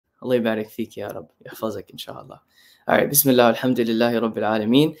Allah yabarak fik ya Rab. Yahfazak inshallah. All right, Bismillah, alhamdulillahi rabbil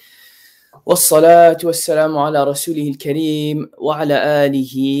alameen. والصلاة والسلام على رسوله الكريم وعلى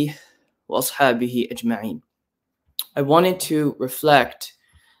آله وأصحابه أجمعين. I wanted to reflect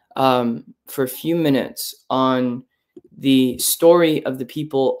for a few minutes on the story of the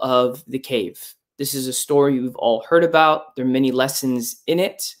people of the cave. This is a story we've all heard about. There are many lessons in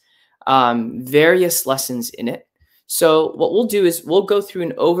it, various lessons in it. So what we'll do is we'll go through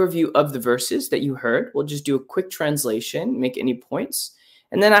an overview of the verses that you heard. We'll just do a quick translation, make any points.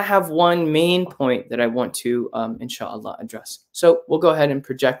 And then I have one main point that I want to, inshallah, address. So we'll go ahead and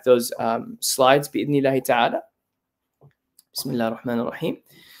project those slides, bi'idhnillahi ta'ala. Bismillah ar-Rahman ar-Rahim.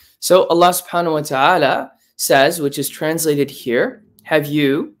 So Allah subhanahu wa ta'ala says, which is translated here, have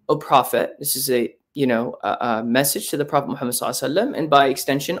you, O Prophet, this is a message to the Prophet Muhammad sallallahu alaihi wasallam, and by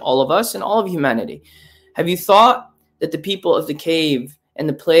extension, all of us and all of humanity. Have you thought that the people of the cave and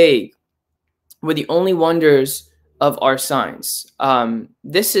the plague were the only wonders of our signs?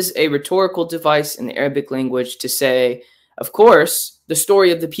 This is a rhetorical device in the Arabic language to say, of course, the story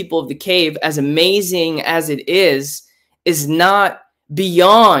of the people of the cave, as amazing as it is not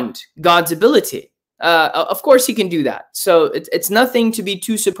beyond God's ability. Of course, he can do that. So it's nothing to be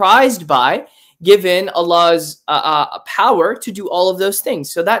too surprised by, given Allah's power to do all of those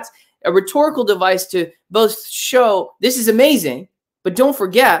things. So that's a rhetorical device to both show this is amazing, but don't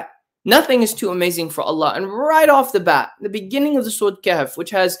forget, nothing is too amazing for Allah. And right off the bat, the beginning of the Surat Kahf,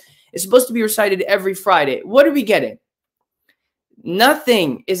 which is supposed to be recited every Friday, what are we getting?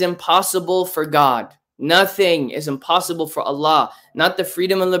 Nothing is impossible for God. Nothing is impossible for Allah. Not the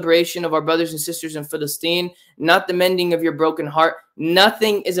freedom and liberation of our brothers and sisters in Palestine, not the mending of your broken heart.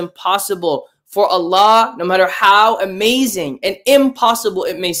 Nothing is impossible for Allah, no matter how amazing and impossible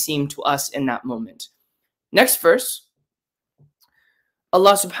it may seem to us in that moment. Next verse.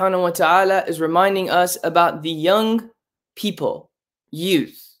 Allah subhanahu wa ta'ala is reminding us about the young people,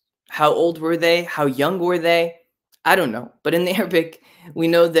 youth. How old were they? How young were they? I don't know. But in the Arabic, we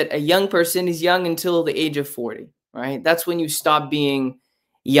know that a young person is young until the age of 40, right? That's when you stop being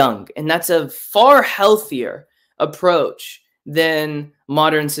young. And that's a far healthier approach than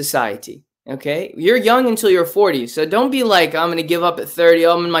modern society, okay? You're young until you're 40. So don't be like, I'm going to give up at 30.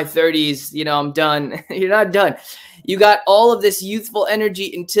 Oh, I'm in my 30s. I'm done. You're not done. You got all of this youthful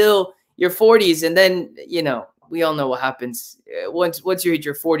energy until your 40s. And then, we all know what happens. Once you hit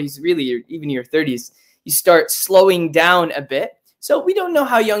your 40s, really, even your 30s, you start slowing down a bit. So we don't know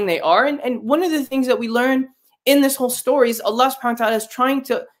how young they are. And one of the things that we learn in this whole story is Allah subhanahu wa ta'ala is trying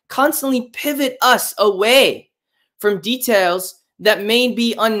to constantly pivot us away from details that may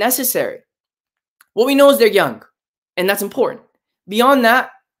be unnecessary. What we know is they're young, and that's important. Beyond that,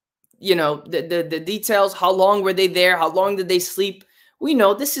 the details, how long were they there? How long did they sleep? We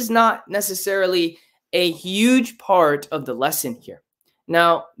know this is not necessarily a huge part of the lesson here.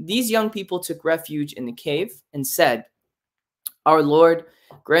 Now, these young people took refuge in the cave and said, our Lord,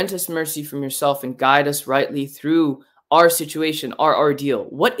 grant us mercy from yourself and guide us rightly through our situation, our ordeal.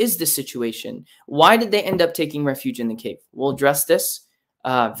 What is the situation? Why did they end up taking refuge in the cave? We'll address this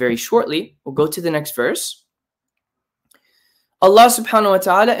very shortly. We'll go to the next verse. Allah subhanahu wa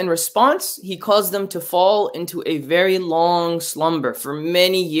ta'ala, in response, he caused them to fall into a very long slumber for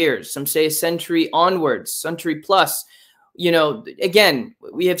many years. Some say a century onwards, century plus. Again,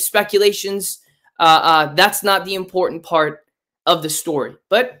 we have speculations. That's not the important part of the story,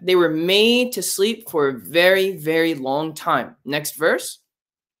 but they were made to sleep for a very, very long time. Next verse.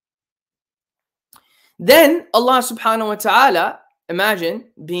 Then Allah subhanahu wa ta'ala, imagine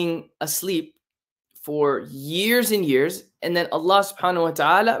being asleep for years and years, and then Allah subhanahu wa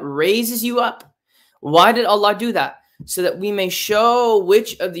ta'ala raises you up. Why did Allah do that? So that we may show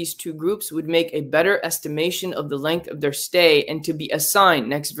which of these two groups would make a better estimation of the length of their stay and to be assigned.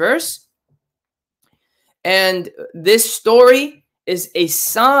 Next verse. And this story is a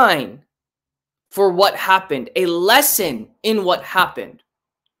sign for what happened, a lesson in what happened.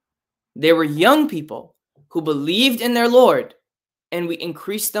 They were young people who believed in their Lord, and we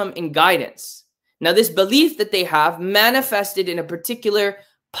increased them in guidance. Now, this belief that they have manifested in a particular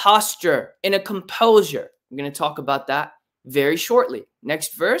posture, in a composure. I'm going to talk about that very shortly.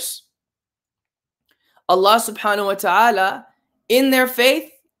 Next verse. Allah subhanahu wa ta'ala, in their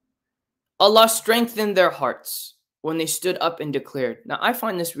faith, Allah strengthened their hearts when they stood up and declared. Now, I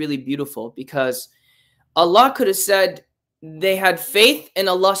find this really beautiful because Allah could have said they had faith and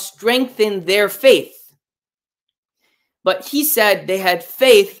Allah strengthened their faith. But he said they had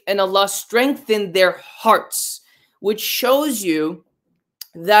faith and Allah strengthened their hearts, which shows you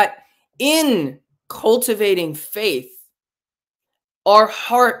that in cultivating faith, our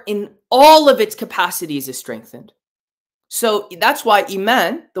heart in all of its capacities is strengthened. So that's why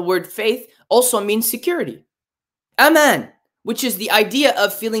iman, the word faith, also means security. Aman, which is the idea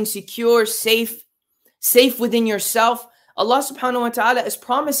of feeling secure, safe within yourself. Allah subhanahu wa ta'ala is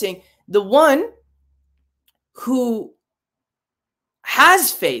promising the one who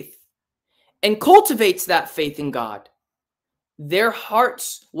has faith and cultivates that faith in God, their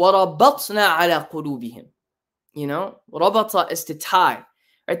hearts, وَرَبَطْنَا عَلَى قُلُوبِهِمْ. You know, rabata is to tie,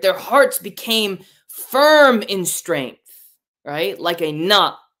 right? Their hearts became firm in strength, right? Like a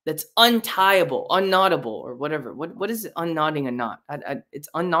knot that's untieable, unknotable, or whatever. What is it? Unknotting a knot? It's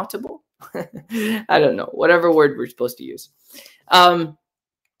unknotable? I don't know. Whatever word we're supposed to use.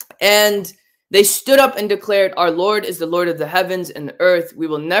 And they stood up and declared, our Lord is the Lord of the heavens and the earth. We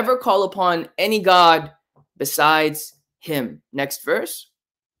will never call upon any God besides him. Next verse.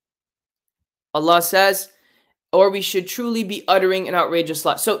 Allah says, or we should truly be uttering an outrageous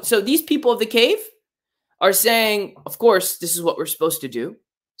lie. So these people of the cave are saying, of course, this is what we're supposed to do.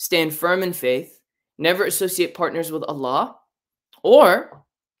 Stand firm in faith. Never associate partners with Allah. Or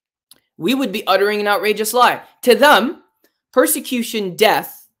we would be uttering an outrageous lie. To them, persecution,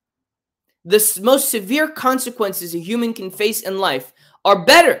 death, the most severe consequences a human can face in life are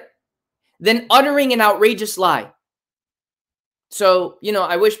better than uttering an outrageous lie. So, you know,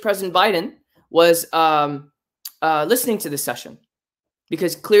 I wish President Biden was listening to this session,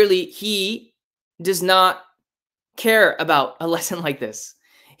 because clearly he does not care about a lesson like this.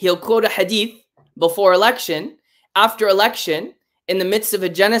 He'll quote a hadith before election, after election, in the midst of a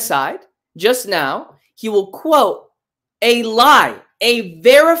genocide. Just now, he will quote a lie, a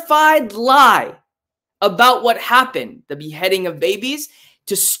verified lie about what happened, the beheading of babies,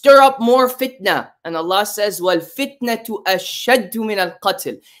 to stir up more fitna. And Allah says, وَالْفِتْنَةُ أَشَّدُّ مِنَ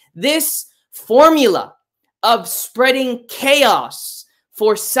الْقَتْلِ. This formula of spreading chaos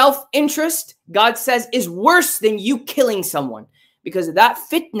for self-interest, God says, is worse than you killing someone, because that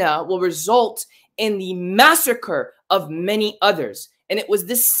fitna will result in the massacre of many others. And it was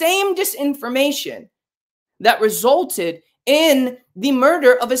the same disinformation that resulted in the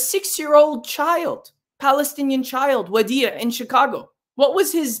murder of a 6-year-old child, Palestinian child, Wadia, in Chicago. What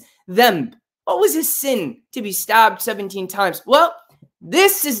was his dhanb? What was his sin to be stabbed 17 times? Well,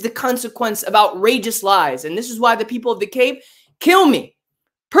 this is the consequence of outrageous lies. And this is why the people of the cave, kill me,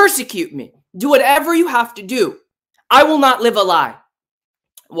 persecute me, do whatever you have to do. I will not live a lie.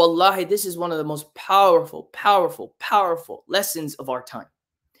 Wallahi, this is one of the most powerful, powerful, powerful lessons of our time.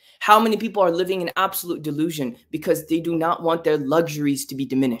 How many people are living in absolute delusion because they do not want their luxuries to be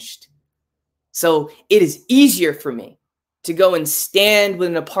diminished? So it is easier for me to go and stand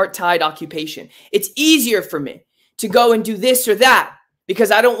with an apartheid occupation. It's easier for me to go and do this or that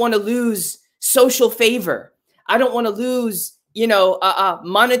because I don't want to lose social favor. I don't want to lose, you know,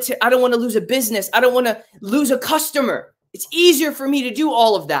 monetary. I don't want to lose a business. I don't want to lose a customer. It's easier for me to do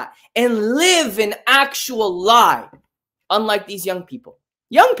all of that and live an actual lie, unlike these young people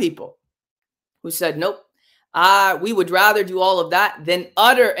who said, nope, we would rather do all of that than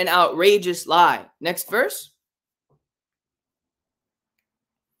utter an outrageous lie. Next verse.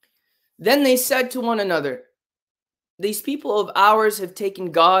 Then they said to one another, these people of ours have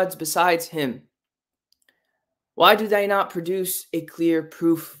taken gods besides him. Why do they not produce a clear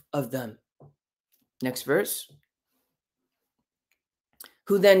proof of them? Next verse.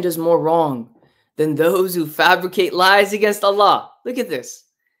 Who then does more wrong than those who fabricate lies against Allah? Look at this.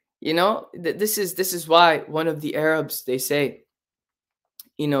 You know, this is why one of the Arabs, they say,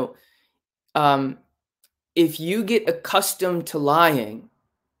 you know, if you get accustomed to lying,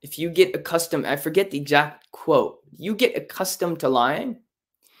 if you get accustomed, I forget the exact quote, you get accustomed to lying,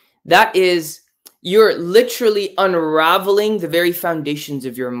 that is, you're literally unraveling the very foundations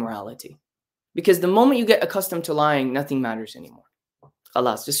of your morality. Because the moment you get accustomed to lying, nothing matters anymore.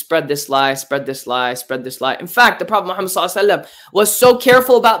 Allah, just spread this lie, spread this lie, spread this lie. In fact, the Prophet Muhammad ﷺ was so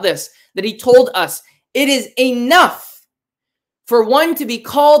careful about this that he told us it is enough for one to be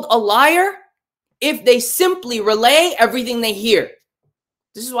called a liar if they simply relay everything they hear.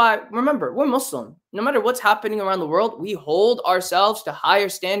 This is why, remember, we're Muslim. No matter what's happening around the world, we hold ourselves to higher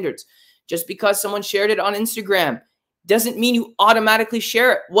standards. Just because someone shared it on Instagram doesn't mean you automatically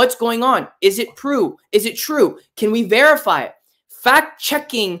share it. What's going on? Is it true? Is it true? Can we verify it?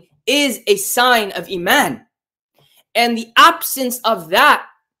 Fact-checking is a sign of iman. And the absence of that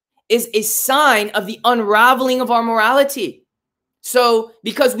is a sign of the unraveling of our morality. So,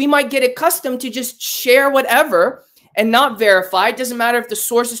 because we might get accustomed to just share whatever and not verify, it doesn't matter if the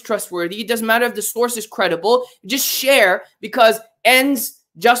source is trustworthy, it doesn't matter if the source is credible, just share because ends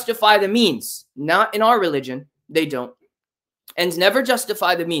justify the means. Not in our religion, they don't. ends never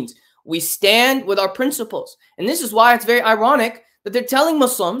justify the means. We stand with our principles. And this is why it's very ironic that they're telling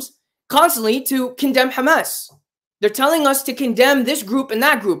Muslims constantly to condemn Hamas. They're telling us to condemn this group and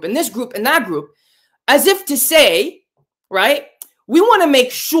that group and this group and that group, as if to say, right, we want to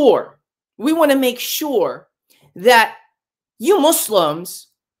make sure that you Muslims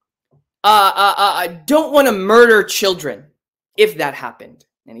don't want to murder children if that happened.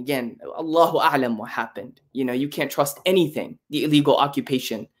 And again, Allahu A'lam what happened. You know, you can't trust anything the illegal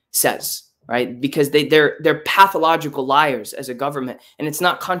occupation says, right? Because they're pathological liars as a government. And it's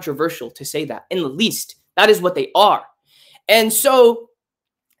not controversial to say that in the least. That is what they are. And so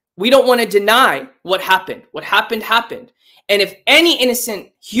we don't want to deny what happened. What happened, happened. And if any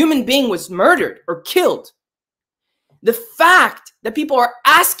innocent human being was murdered or killed, the fact that people are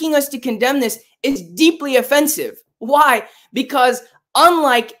asking us to condemn this is deeply offensive. Why? Because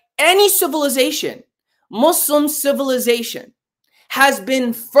unlike any civilization, Muslim civilization has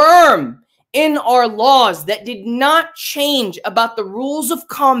been firm in our laws that did not change about the rules of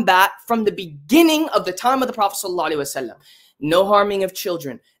combat from the beginning of the time of the Prophet ﷺ. No harming of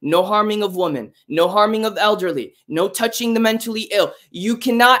children, no harming of women, no harming of elderly, no touching the mentally ill. You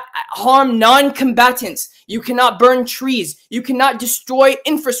cannot harm non-combatants. You cannot burn trees. You cannot destroy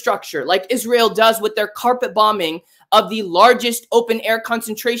infrastructure like Israel does with their carpet bombing of the largest open air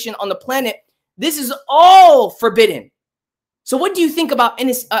concentration on the planet. This is all forbidden. So what do you think about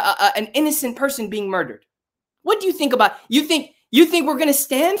an innocent person being murdered? What do you think about? You think we're going to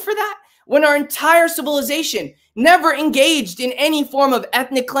stand for that when our entire civilization never engaged in any form of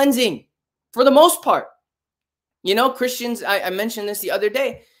ethnic cleansing for the most part? You know, Christians, I mentioned this the other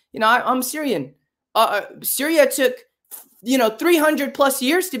day. You know, I'm Syrian. Syria took, 300 plus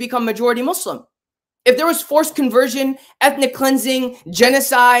years to become majority Muslim. If there was forced conversion, ethnic cleansing,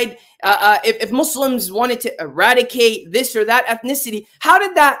 genocide, if Muslims wanted to eradicate this or that ethnicity, how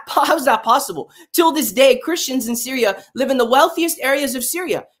is that possible? Till this day, Christians in Syria live in the wealthiest areas of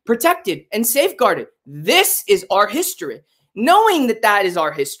Syria, protected and safeguarded. This is our history. Knowing that that is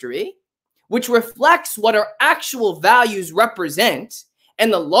our history, which reflects what our actual values represent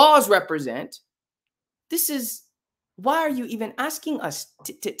and the laws represent, why are you even asking us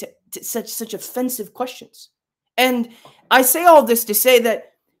to such offensive questions? And I say all this to say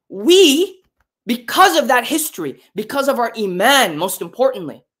that we, because of that history, because of our iman, most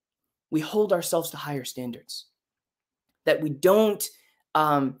importantly, we hold ourselves to higher standards. That we don't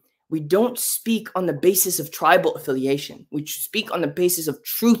speak on the basis of tribal affiliation. We speak on the basis of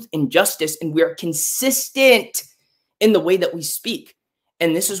truth and justice, and we are consistent in the way that we speak.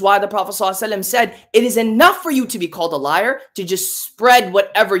 And this is why the Prophet ﷺ said, it is enough for you to be called a liar, to just spread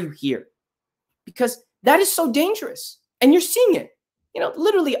whatever you hear. Because that is so dangerous. And you're seeing it. You know,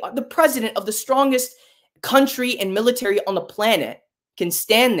 literally the president of the strongest country and military on the planet can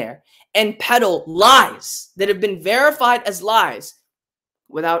stand there and peddle lies that have been verified as lies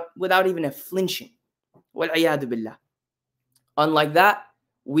without even a flinching. Wal-iyadu billah. Unlike that,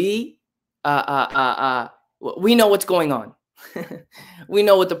 we know what's going on. We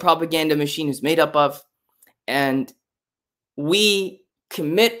know what the propaganda machine is made up of, and we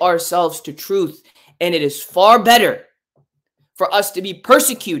commit ourselves to truth. And it is far better for us to be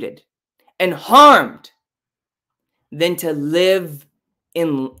persecuted and harmed than to live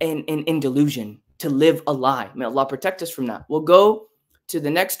in delusion, to live a lie. May Allah protect us from that. We'll go to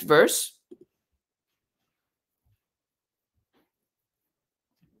the next verse.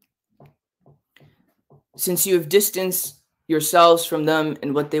 Since you have distanced yourselves from them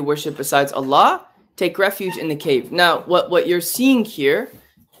and what they worship besides Allah, take refuge in the cave. Now, what you're seeing here,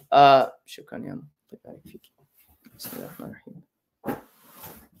 what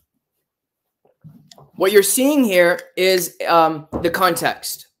you're seeing here is the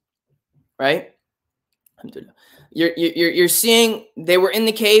context, right? You're seeing they were in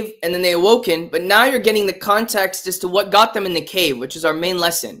the cave and then they awoken, but now you're getting the context as to what got them in the cave, which is our main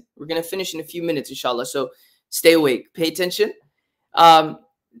lesson. We're going to finish in a few minutes, inshallah. So stay awake, pay attention.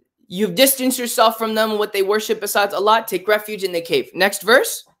 You've distanced yourself from them, what they worship besides Allah. Take refuge in the cave. Next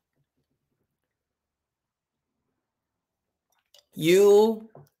verse. Your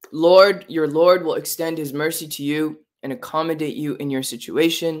Lord will extend his mercy to you and accommodate you in your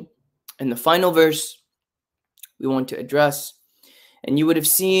situation. And the final verse we want to address. And you would have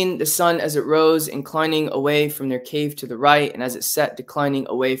seen the sun as it rose, inclining away from their cave to the right, and as it set, declining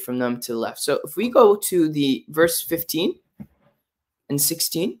away from them to the left. So if we go to the verse 15 and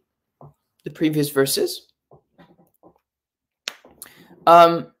 16, the previous verses,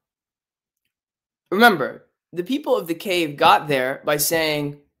 remember, the people of the cave got there by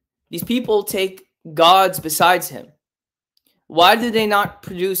saying, these people take gods besides him. Why did they not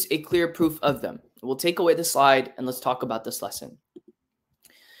produce a clear proof of them? We'll take away the slide and let's talk about this lesson.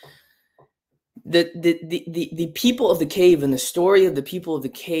 The people of the cave and the story of the people of the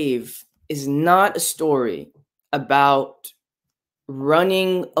cave is not a story about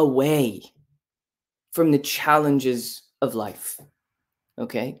running away from the challenges of life.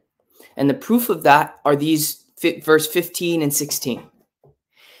 Okay? And the proof of that are these verse 15 and 16.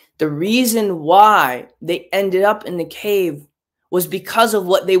 The reason why they ended up in the cave was because of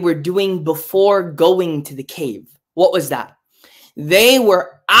what they were doing before going to the cave. What was that? They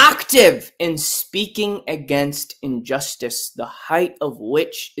were active in speaking against injustice, the height of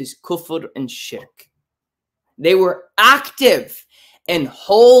which is kufr and shirk. They were active in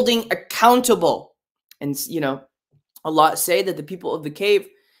holding accountable. And, a lot say that the people of the cave,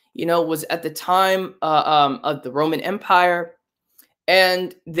 was at the time of the Roman Empire,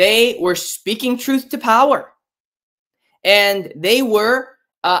 and they were speaking truth to power. And they were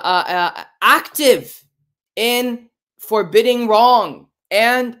active in forbidding wrong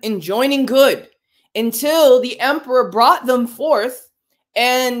and enjoining good until the emperor brought them forth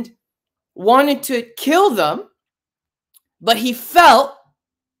and wanted to kill them. But he felt,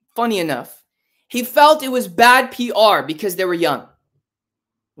 funny enough, he felt it was bad PR because they were young.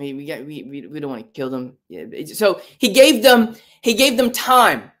 I mean, we don't want to kill them. So he gave them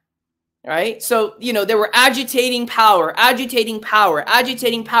time. Right? So, they were agitating power, as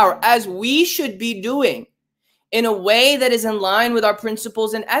we should be doing in a way that is in line with our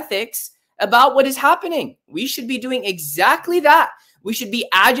principles and ethics about what is happening. We should be doing exactly that. We should be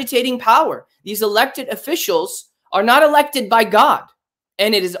agitating power. These elected officials are not elected by God.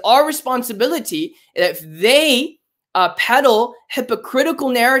 And it is our responsibility that if they peddle hypocritical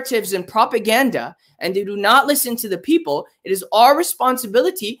narratives and propaganda, and they do not listen to the people, it is our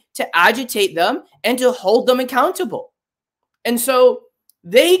responsibility to agitate them and to hold them accountable. And so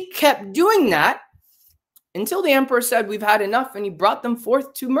they kept doing that until the emperor said, we've had enough, and he brought them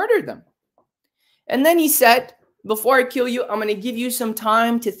forth to murder them. And then he said, before I kill you, I'm going to give you some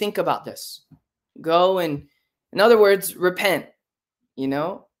time to think about this. Go and, in other words, repent,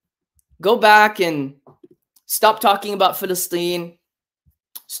 Go back and stop talking about Palestine.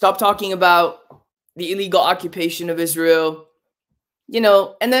 Stop talking about the illegal occupation of Israel,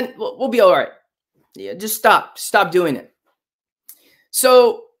 and then we'll be all right. Yeah, just stop doing it.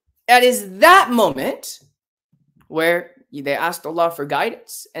 So it is that moment where they asked Allah for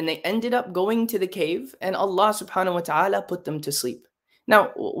guidance, and they ended up going to the cave, and Allah subhanahu wa ta'ala put them to sleep.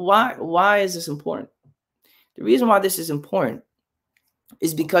 Now, why is this important? The reason why this is important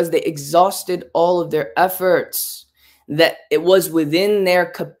is because they exhausted all of their efforts that it was within their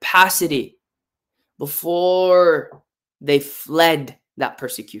capacity before they fled that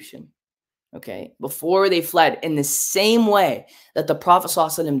persecution. Okay, before they fled, in the same way that the Prophet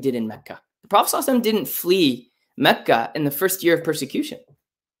ﷺ did in Mecca. The Prophet ﷺ didn't flee Mecca in the first year of persecution.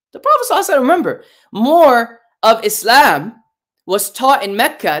 The Prophet ﷺ, remember, more of Islam was taught in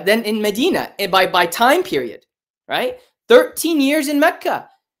Mecca than in Medina by time period, right? 13 years in Mecca,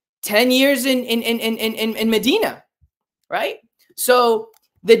 10 years in Medina, right? So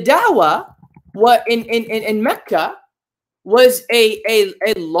the da'wah in Mecca was a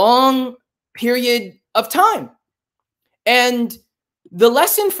long period of time. And the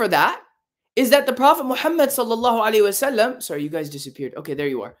lesson for that is that the Prophet Muhammad sallallahu alaihi wasallam, sorry, you guys disappeared. Okay, there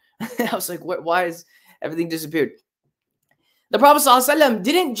you are. I was like, why is everything disappeared? The Prophet sallallahu alaihi wasallam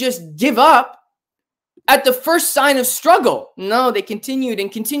didn't just give up at the first sign of struggle. No, they continued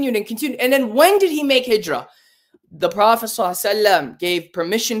and continued and continued. And then when did he make hijrah? The Prophet ﷺ gave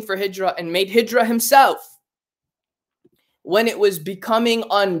permission for hijrah and made hijrah himself when it was becoming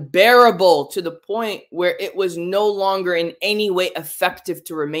unbearable to the point where it was no longer in any way effective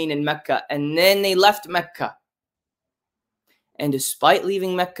to remain in Mecca. And then they left Mecca. And despite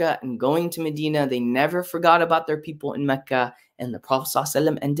leaving Mecca and going to Medina, they never forgot about their people in Mecca. And the Prophet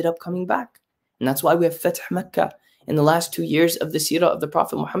ﷺ ended up coming back. And that's why we have Fath Mecca in the last 2 years of the seerah of the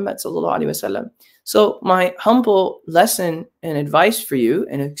Prophet Muhammad sallallahu alaihi wasallam. So my humble lesson and advice for you,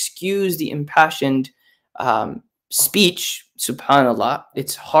 and excuse the impassioned speech, subhanallah,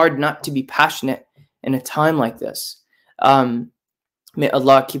 it's hard not to be passionate in a time like this. May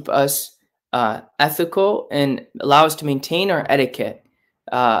Allah keep us ethical and allow us to maintain our etiquette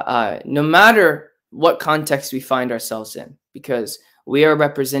no matter what context we find ourselves in, because we are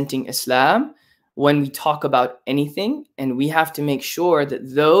representing Islam when we talk about anything, and we have to make sure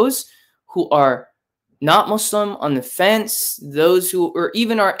that those who are not Muslim, on the fence, those who, or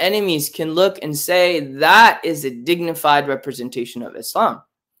even our enemies, can look and say that is a dignified representation of Islam.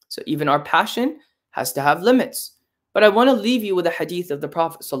 So even our passion has to have limits. But I want to leave you with a hadith of the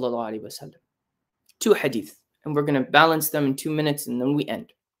Prophet sallallahu alaihi wasallam. 2 hadith, and we're going to balance them in 2 minutes and then we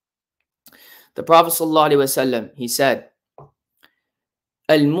end. The Prophet sallallahu alaihi wasallam, he said,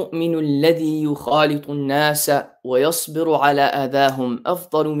 المؤمن الذي يخالط الناس ويصبر على أذاهم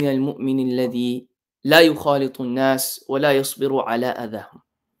أفضل من المؤمن الذي لا يخالط الناس ولا يصبر على أذاهم.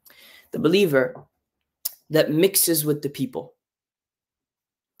 The believer that mixes with the people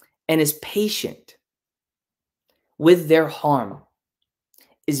and is patient with their harm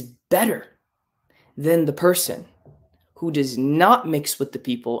is better than the person who does not mix with the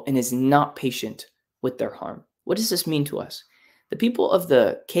people and is not patient with their harm. What does this mean to us? The people of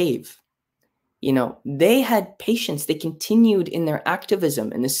the cave, you know, they had patience. They continued in their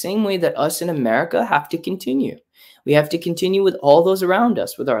activism in the same way that us in America have to continue. We have to continue with all those around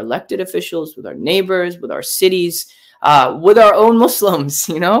us, with our elected officials, with our neighbors, with our cities, with our own Muslims,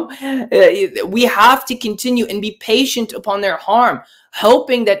 you know. We have to continue and be patient upon their harm,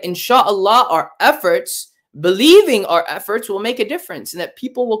 hoping that inshallah our efforts, believing our efforts will make a difference and that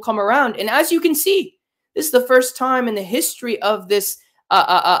people will come around. And as you can see, this is the first time in the history of this,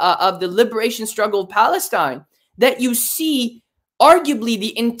 of the liberation struggle of Palestine, that you see arguably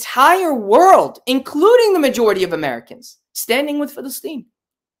the entire world, including the majority of Americans, standing with Palestine.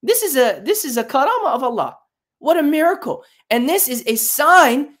 This is a karama of Allah. What a miracle. And this is a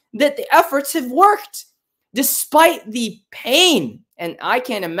sign that the efforts have worked, despite the pain. And I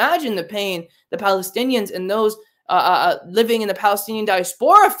can't imagine the pain the Palestinians and those living in the Palestinian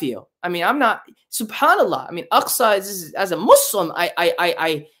diaspora feel. I mean, I'm not, subhanallah. I mean, Aqsa is, as a Muslim,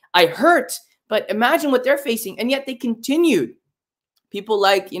 I hurt, but imagine what they're facing. And yet they continued. People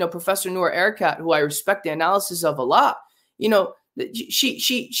like, you know, Professor Noor Erkat, who I respect the analysis of a lot, you know,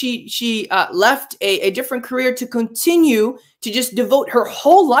 she left a different career to continue to just devote her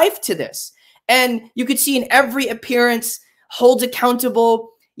whole life to this. And you could see in every appearance, holds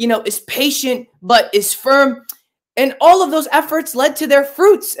accountable, you know, is patient, but is firm. And all of those efforts led to their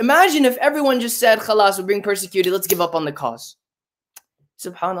fruits. Imagine if everyone just said, khalas, we're being persecuted, let's give up on the cause.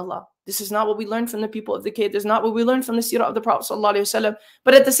 Subhanallah. This is not what we learned from the people of the cave. This is not what we learned from the seerah of the Prophet ﷺ.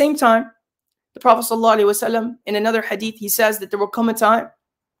 But at the same time, the Prophet ﷺ, in another hadith, he says that there will come a time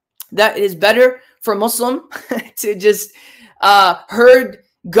that it is better for a Muslim to just herd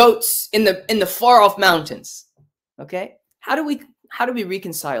goats in the far off mountains. Okay? How do we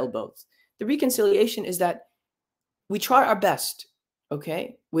reconcile both? The reconciliation is that we try our best,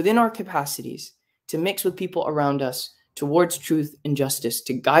 okay, within our capacities to mix with people around us towards truth and justice,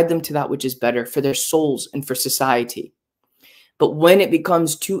 to guide them to that which is better for their souls and for society. But when it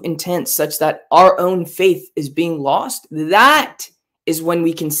becomes too intense such that our own faith is being lost, that is when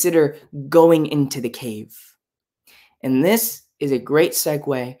we consider going into the cave. And this is a great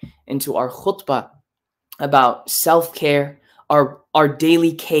segue into our khutbah about self-care, our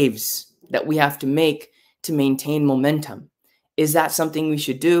daily caves that we have to make to maintain momentum. Is that something we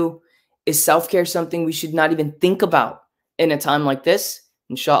should do? Is self-care something we should not even think about in a time like this?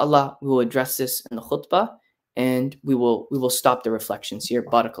 Inshallah, we will address this in the khutbah, and we will stop the reflections here.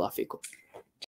 Barakallahu feekum.